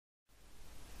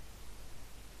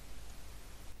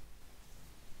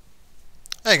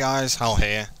Hey guys, Hal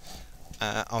here.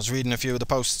 I was reading a few of the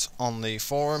posts on the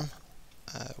forum.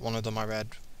 One of them I read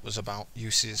was about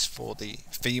uses for the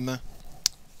femur.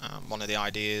 One of the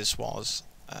ideas was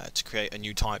to create a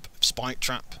new type of spike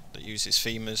trap that uses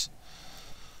femurs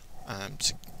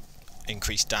to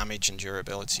increase damage and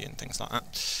durability and things like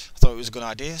that. I thought it was a good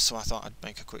idea, so I thought I'd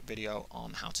make a quick video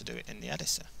on how to do it in the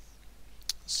editor.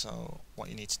 So what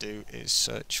you need to do is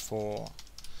search for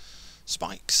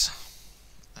spikes.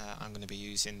 I'm going to be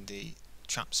using the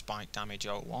trap spike damage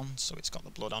 01, so it's got the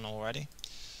blood on already.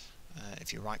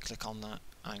 If you right click on that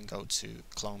and go to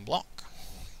clone block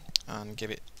and give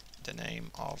it the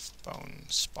name of bone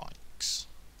spikes.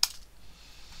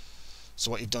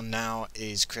 So what you've done now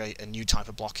is create a new type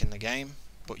of block in the game,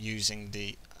 but using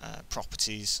the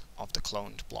properties of the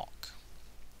cloned block.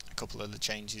 A couple of the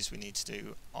changes we need to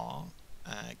do are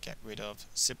get rid of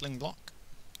sibling block,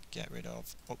 get rid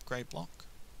of upgrade block,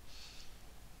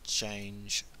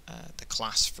 change the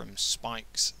class from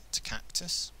spikes to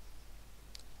cactus.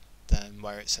 Then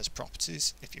where it says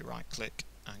properties, if you right click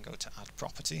and go to add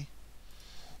property,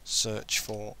 search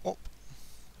for up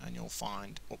and you'll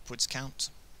find upwards count.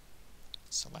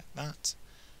 Select that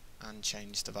and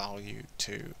change the value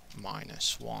to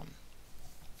 -1.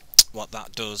 What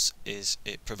that does is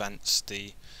it prevents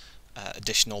the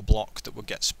additional block that would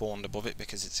get spawned above it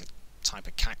because it's a type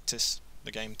of cactus,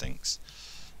 the game thinks.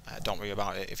 Don't worry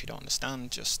about it if you don't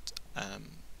understand, just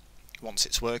once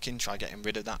it's working try getting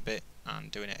rid of that bit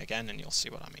and doing it again and you'll see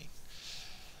what I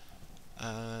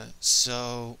mean.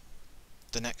 So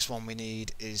the next one we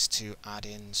need is to add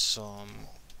in some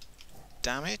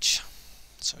damage,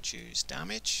 so choose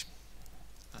damage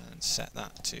and set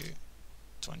that to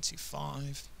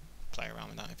 25, play around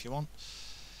with that if you want.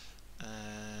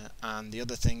 And the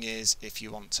other thing is, if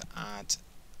you want to add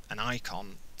an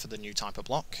icon for the new type of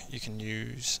block, you can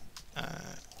use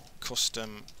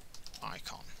custom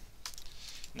icon.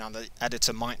 Now the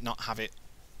editor might not have it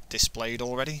displayed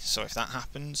already, so if that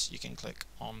happens you can click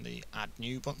on the add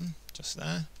new button just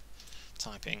there,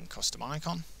 type in custom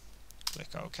icon,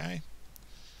 click OK,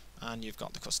 and you've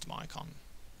got the custom icon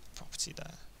property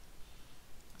there.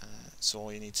 So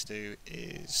all you need to do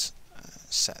is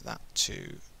set that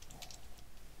to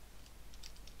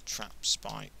trap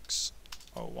spikes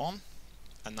 01,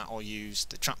 and that will use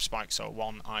the trap spikes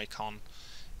 01 icon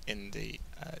in the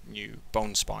new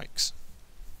bone spikes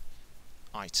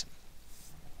item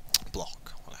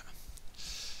block, whatever.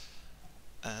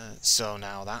 So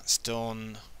now that's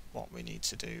done, what we need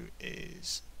to do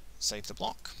is save the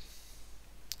block,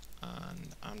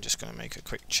 and I'm just going to make a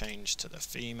quick change to the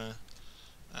femur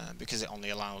because it only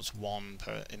allows one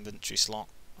per inventory slot.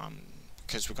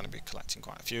 Because we're going to be collecting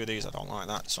quite a few of these, I don't like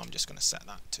that, so I'm just going to set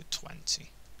that to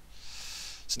 20.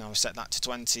 So now we've set that to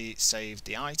 20, save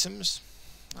the items.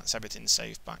 That's everything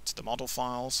saved back to the model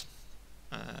files.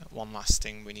 One last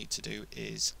thing we need to do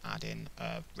is add in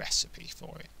a recipe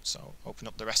for it. So open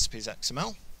up the recipes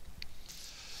XML,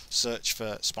 search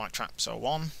for spike traps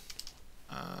 01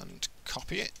 and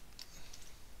copy it.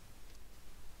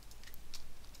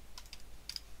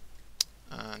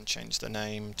 And change the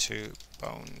name to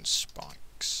bone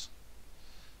spikes,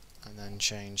 and then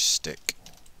change stick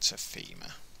to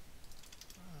femur.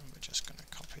 And we're just going to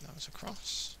copy those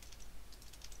across,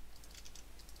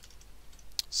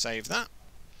 save that,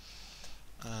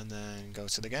 and then go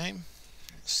to the game,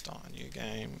 start a new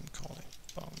game, call it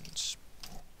bone spikes.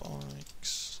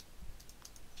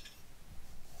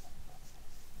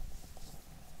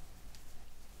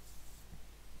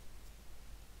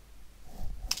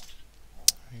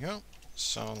 There we go.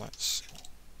 So let's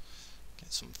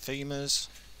get some femurs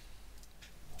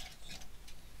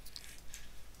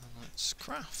and let's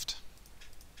craft.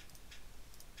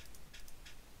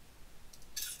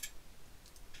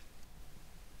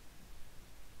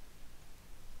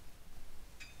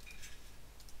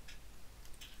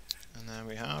 And there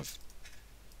we have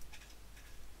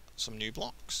some new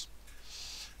blocks.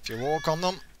 If you walk on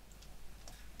them,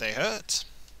 they hurt,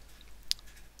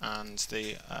 and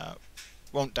they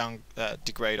won't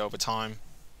degrade over time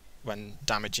when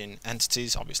damaging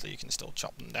entities. Obviously you can still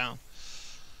chop them down,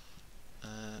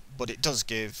 but it does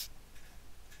give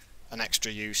an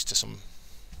extra use to some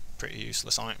pretty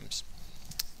useless items.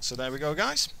 So there we go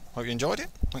guys, hope you enjoyed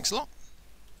it, thanks a lot.